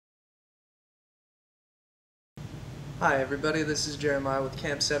Hi everybody, this is Jeremiah with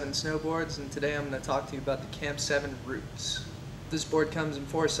Camp 7 Snowboards, and today I'm going to talk to you about the Camp 7 Roots. This board comes in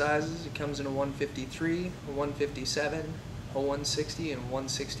 4 sizes. It comes in a 153, a 157, a 160, and a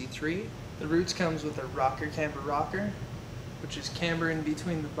 163. The Roots comes with a rocker camber rocker, which is camber in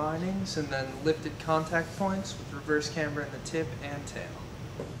between the bindings, and then lifted contact points with reverse camber in the tip and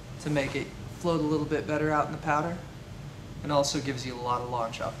tail to make it float a little bit better out in the powder, and also gives you a lot of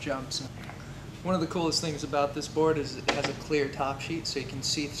launch off jumps. One of the coolest things about this board is it has a clear top sheet, so you can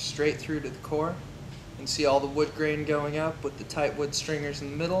see straight through to the core and see all the wood grain going up with the tight wood stringers in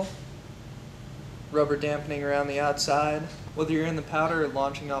the middle, rubber dampening around the outside. Whether you're in the powder or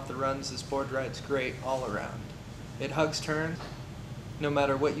launching off the runs, this board rides great all around. It hugs turns. No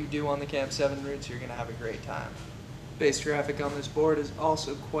matter what you do on the Camp 7 Roots, you're going to have a great time. Base graphic on this board is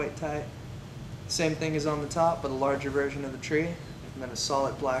also quite tight. Same thing as on the top, but a larger version of the tree, and then a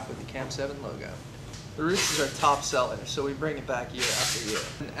solid black with the Camp 7 logo. The Roots is our top seller, so we bring it back year after year.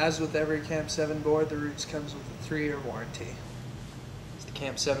 And as with every Camp 7 board, the Roots comes with a 3-year warranty. It's the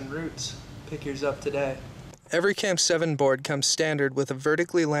Camp 7 Roots. Pick yours up today. Every Camp 7 board comes standard with a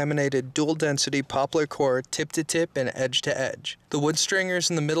vertically laminated dual-density poplar core tip-to-tip and edge-to-edge. The wood stringers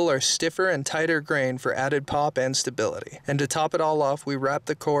in the middle are stiffer and tighter grain for added pop and stability. And to top it all off, we wrap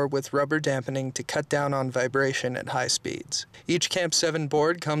the core with rubber dampening to cut down on vibration at high speeds. Each Camp 7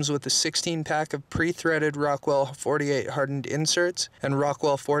 board comes with a 16-pack of pre-threaded Rockwell 48 hardened inserts and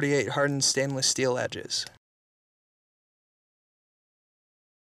Rockwell 48 hardened stainless steel edges.